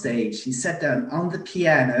went on stage. He sat down on the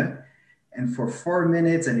piano. And for 4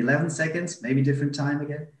 minutes and 11 seconds, maybe different time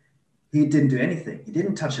again, he didn't do anything. He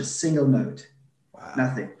didn't touch a single note. Wow.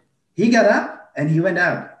 Nothing. He got up and he went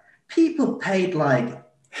out. People paid like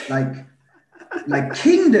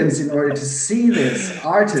kingdoms in order to see this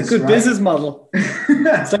artist. It's a good business model.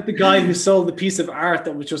 It's like the guy who sold the piece of art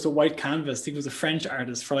that was just a white canvas. He was a French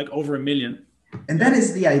artist for like over $1 million. And that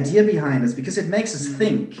is the idea behind this, because it makes us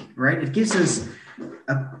think, right? It gives us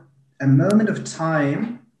a moment of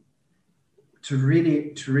time to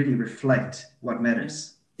really reflect what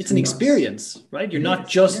matters. It's an experience, right? You're not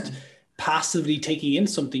just passively taking in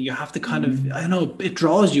something. You have to kind of, I don't know, it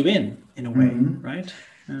draws you in a way, right?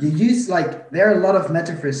 You use there are a lot of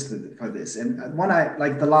metaphors for this, and one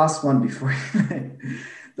the last one before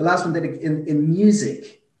the last one that in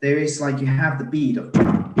music there is you have the beat of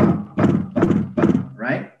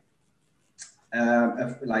right,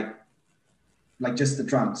 of like just the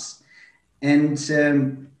drums, and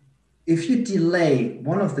if you delay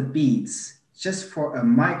one of the beats just for a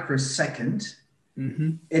microsecond,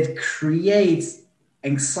 it creates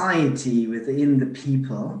anxiety within the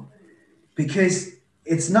people because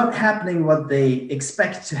it's not happening what they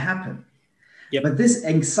expect to happen. Yep. But this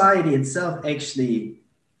anxiety itself actually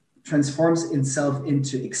transforms itself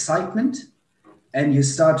into excitement, and you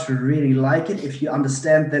start to really like it if you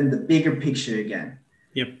understand then the bigger picture again.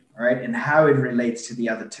 Yep. All right, and how it relates to the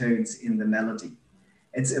other tones in the melody.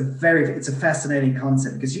 It's a fascinating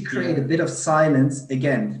concept because you create a bit of silence,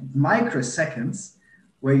 again, microseconds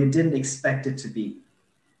where you didn't expect it to be.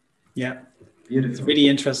 Yeah. Beautiful. It's really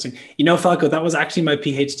interesting. You know, Falko, that was actually my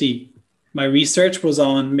PhD. My research was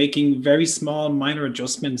on making very small minor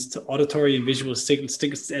adjustments to auditory and visual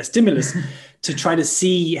stimulus to try to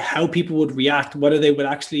see how people would react, whether they would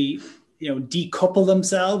actually, decouple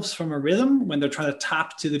themselves from a rhythm when they're trying to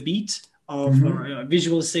tap to the beat of a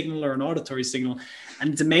visual signal or an auditory signal.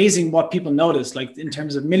 And it's amazing what people notice, like in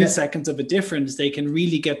terms of milliseconds of a difference, they can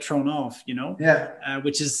really get thrown off,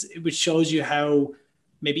 which shows you how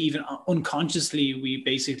maybe even unconsciously we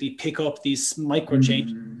basically pick up these micro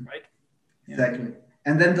changes, right? Exactly.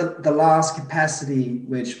 And then the last capacity,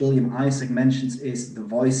 which William Isaac mentions, is the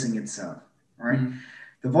voicing itself, right?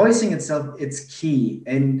 The voicing itself, it's key.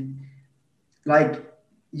 And like,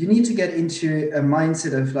 you need to get into a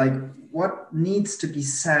mindset of like, what needs to be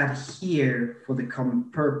said here for the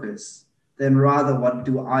common purpose, then rather what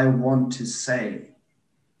do I want to say?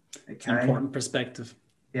 Okay. Important perspective.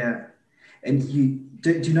 Yeah. And you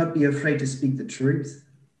do not be afraid to speak the truth,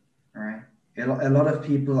 all right? A lot of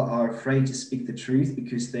people are afraid to speak the truth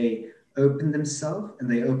because they open themselves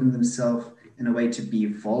in a way to be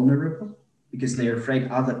vulnerable because they're afraid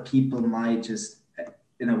other people might just,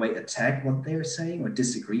 in a way, attack what they're saying or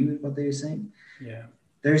disagree with what they're saying. Yeah.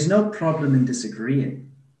 There's no problem in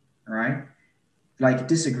disagreeing, right? Like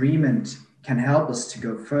disagreement can help us to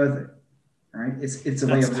go further, right? It's a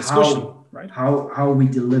way of discussion, right? How we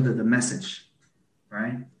deliver the message,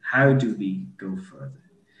 right? How do we go further?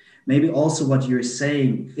 Maybe also what you're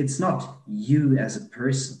saying, it's not you as a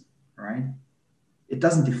person, right? It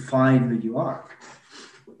doesn't define who you are.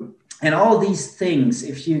 And all these things,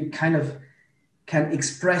 if you kind of can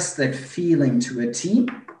express that feeling to a team,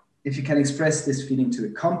 if you can express this feeling to a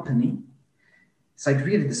company, it's like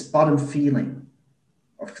really this bottom feeling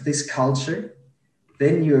of this culture,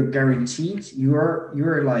 then you're guaranteed you're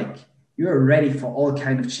ready for all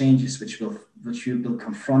kind of changes which you will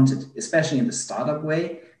confronted, especially in the startup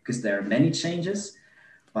way, because there are many changes,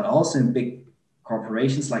 but also in big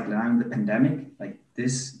corporations like now in the pandemic, like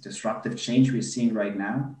this disruptive change we're seeing right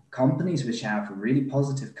now, companies which have a really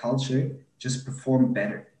positive culture just perform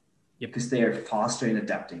better because they are faster in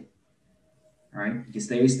adapting, right? Because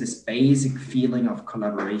there is this basic feeling of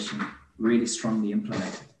collaboration really strongly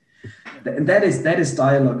implemented. And that is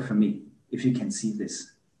dialogue for me, if you can see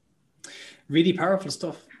this. Really powerful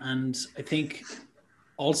stuff. And I think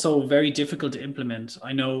also very difficult to implement.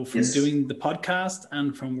 I know from doing the podcast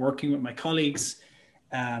and from working with my colleagues,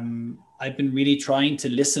 I've been really trying to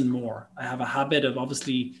listen more. I have a habit of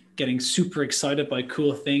obviously getting super excited by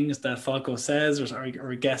cool things that Falko says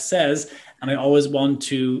or a guest says, and I always want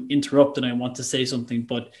to interrupt and I want to say something.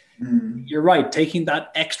 But you're right, taking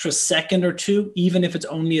that extra second or two, even if it's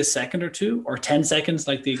only a second or two or 10 seconds,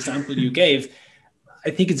 like the example you gave,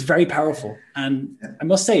 I think it's very powerful. And I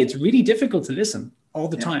must say, it's really difficult to listen all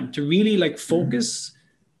the time, to really like focus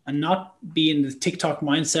and not be in the TikTok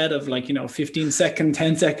mindset of 15-second,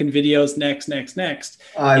 10-second videos, next.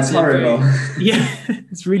 It's horrible.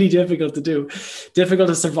 It's really difficult to do, difficult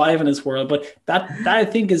to survive in this world. But that I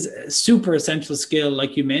think is a super essential skill,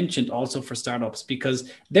 like you mentioned, also for startups, because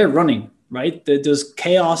they're running, right? There's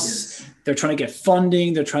chaos. They're trying to get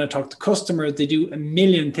funding. They're trying to talk to customers. They do a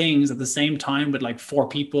million things at the same time with like 4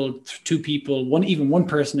 people, 2 people, one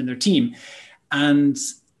person in their team. And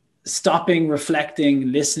stopping,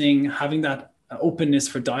 reflecting, listening, having that openness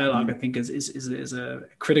for dialogue, I think is a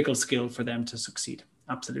critical skill for them to succeed.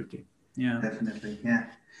 Absolutely. Yeah. Definitely. Yeah.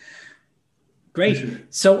 Great. Sure.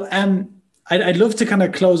 So I'd love to kind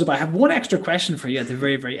of close up. I have one extra question for you at the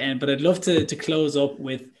very, very end, but I'd love to close up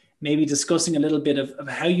with maybe discussing a little bit of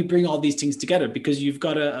how you bring all these things together, because you've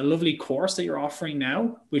got a lovely course that you're offering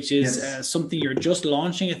now, which is something you're just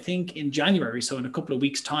launching, I think, in January. So in a couple of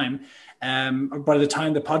weeks' time. Or by the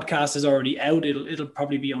time the podcast is already out, it'll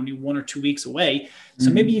probably be only 1 or 2 weeks away.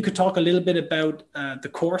 So maybe you could talk a little bit about the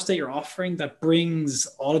course that you're offering that brings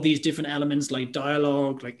all of these different elements like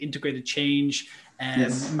dialogue, like integrated change,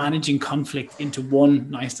 and managing conflict into one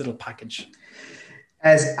nice little package.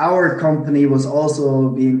 As our company was also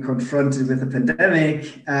being confronted with a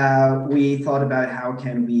pandemic, we thought about how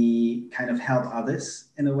can we kind of help others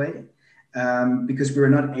in a way. because we were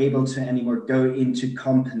not able to anymore go into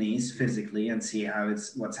companies physically and see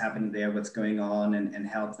what's happening there, what's going on, and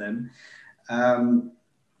help them.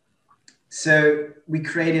 So we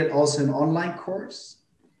created also an online course,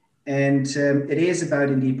 and it is about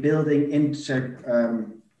indeed building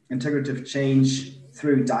integrative change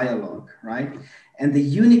through dialogue, right? And the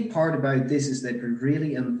unique part about this is that we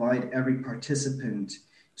really invite every participant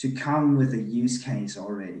to come with a use case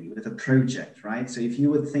already, with a project, right? So if you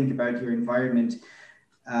would think about your environment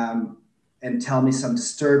and tell me some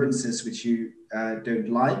disturbances which you don't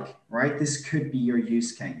like, right? This could be your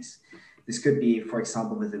use case. This could be, for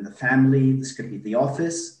example, within the family. This could be the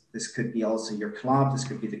office. This could be also your club. This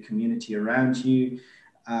could be the community around you.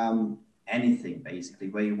 Anything basically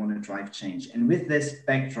where you want to drive change. And with this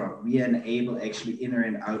backdrop, we enable actually inner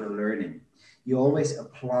and outer learning. You always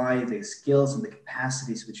apply the skills and the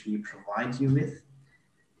capacities which we provide you with.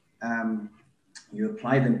 You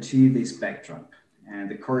apply them to this backdrop. And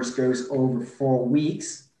the course goes over 4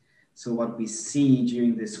 weeks. So what we see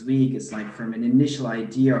during this week is like from an initial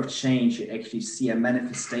idea of change, you actually see a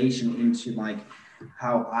manifestation into like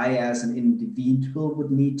how I as an individual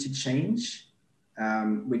would need to change,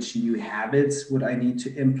 which new habits would I need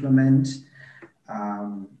to implement,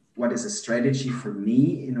 what is a strategy for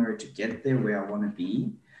me in order to get there where I want to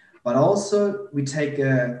be. But also we take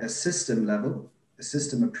a system level, a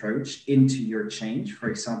system approach into your change. For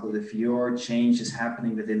example, if your change is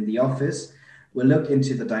happening within the office, we'll look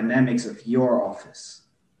into the dynamics of your office,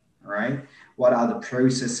 all right? What are the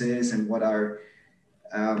processes and what are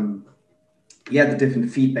the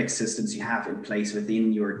different feedback systems you have in place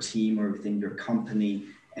within your team or within your company,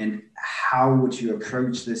 and how would you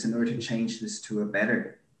approach this in order to change this to a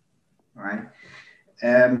better, all right?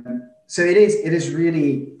 So it is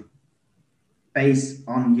really based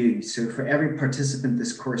on you. So for every participant,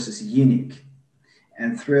 this course is unique.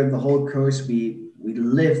 And throughout the whole course, we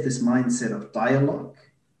live this mindset of dialogue,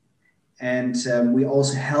 and we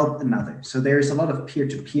also help another. So there's a lot of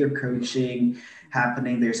peer-to-peer coaching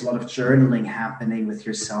happening. There's a lot of journaling happening with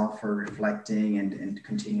yourself for reflecting and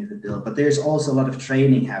continue to build. But there's also a lot of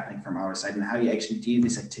training happening from our side and how you actually do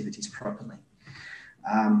these activities properly.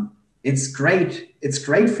 It's great. It's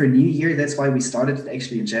great for New Year. That's why we started it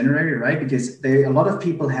actually in January, right? Because a lot of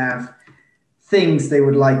people have things they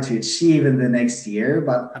would like to achieve in the next year,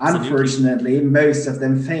 but Absolutely. Unfortunately, most of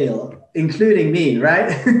them fail, including me, right?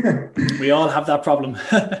 We all have that problem.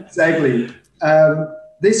 Exactly.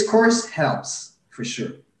 This course helps for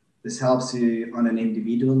sure. This helps you on an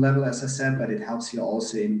individual level, as I said, but it helps you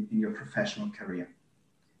also in your professional career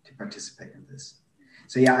to participate in this.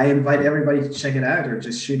 So yeah, I invite everybody to check it out, or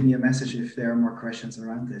just shoot me a message if there are more questions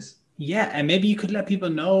around this. Yeah, and maybe you could let people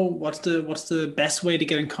know what's the best way to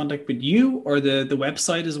get in contact with you, or the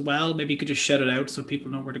website as well. Maybe you could just shout it out so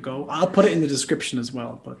people know where to go. I'll put it in the description as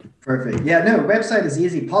well. But perfect. Yeah, no, website is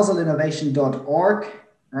easy, puzzleinnovation.org,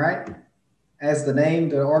 right? As the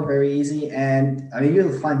name, .org, very easy. And I mean,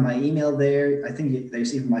 you'll find my email there. I think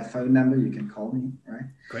there's even my phone number. You can call me, right?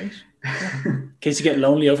 Great. Yeah. In case you get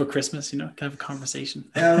lonely over Christmas, can have a conversation.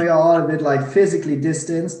 Yeah, we are all a bit like physically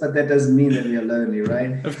distanced, but that doesn't mean that we are lonely,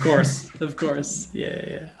 right? Of course.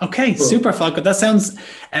 Yeah. Okay, cool. Super, Falko. That sounds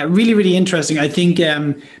really, really interesting. I think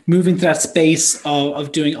moving to that space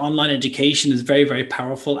of doing online education is very, very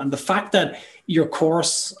powerful. And the fact that your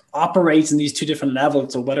course operates in these two different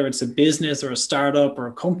levels, so whether it's a business or a startup or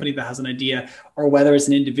a company that has an idea, or whether it's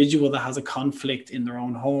an individual that has a conflict in their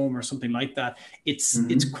own home or something like that,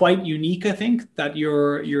 it's quite unique. I think that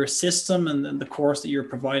your system and the course that you're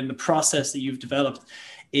providing, the process that you've developed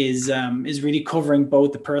is really covering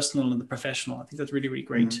both the personal and the professional. I think that's really, really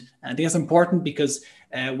great. And I think that's important because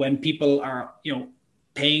when people are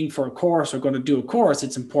paying for a course or going to do a course,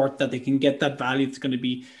 it's important that they can get that value that's going to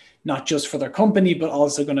be not just for their company, but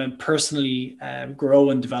also going to personally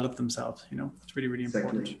grow and develop themselves. It's really, really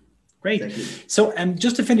important. Exactly. Great. Exactly. So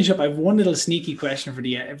just to finish up, I have one little sneaky question for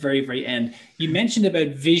the very, very end. You mentioned about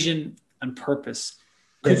vision and purpose.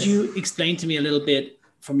 Could you explain to me a little bit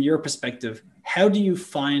from your perspective, how do you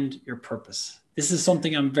find your purpose? This is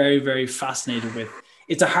something I'm very, very fascinated with.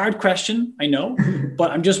 It's a hard question, I know,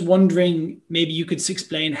 but I'm just wondering, maybe you could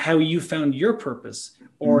explain how you found your purpose,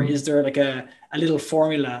 or is there like a little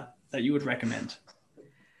formula that you would recommend?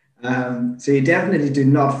 So you definitely do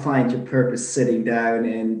not find your purpose sitting down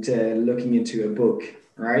and looking into a book,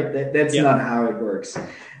 right? That's not how it works.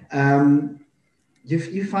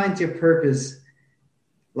 You find your purpose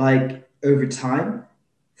like over time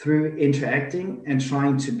through interacting and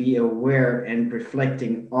trying to be aware and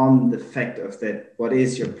reflecting on the fact of that, what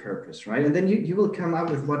is your purpose, right? And then you will come up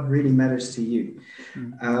with what really matters to you.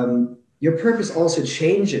 your purpose also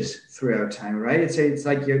changes throughout time, right? It's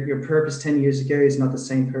like your purpose 10 years ago is not the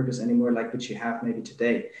same purpose anymore, like what you have maybe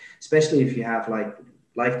today, especially if you have like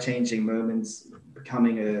life-changing moments,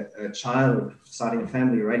 becoming a child, starting a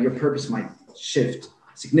family, right? Your purpose might shift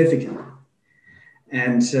significantly.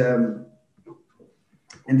 And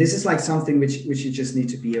this is like something which you just need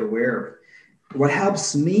to be aware of. What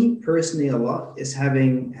helps me personally a lot is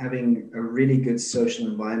having a really good social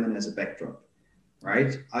environment as a backdrop.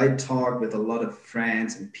 Right? I talk with a lot of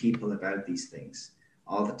friends and people about these things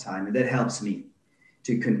all the time. And that helps me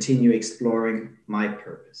to continue exploring my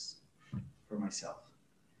purpose for myself.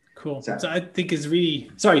 Cool. So I think it's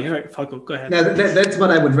really, sorry, Falko, go ahead. No, that's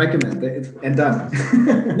what I would recommend, and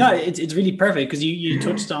done. No, it's really perfect because you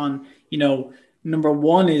touched on, number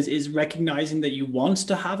one is recognizing that you want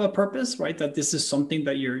to have a purpose, right? That this is something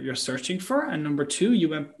that you're searching for. And number two, you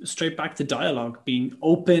went straight back to dialogue, being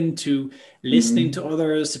open to listening to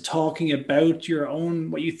others, to talking about your own,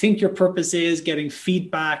 what you think your purpose is, getting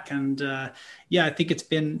feedback. And I think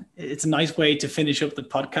it's a nice way to finish up the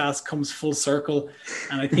podcast, comes full circle,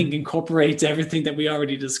 and I think incorporates everything that we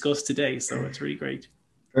already discussed today. So it's really great.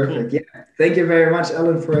 Perfect. Cool. Yeah. Thank you very much,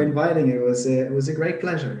 Ellen, for inviting. It was a great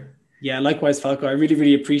pleasure. Yeah, likewise, Falko. I really,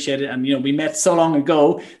 really appreciate it. And, we met so long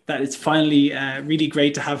ago that it's finally really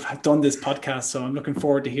great to have done this podcast. So I'm looking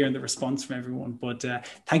forward to hearing the response from everyone. But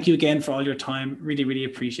thank you again for all your time. Really, really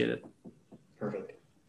appreciate it. Perfect.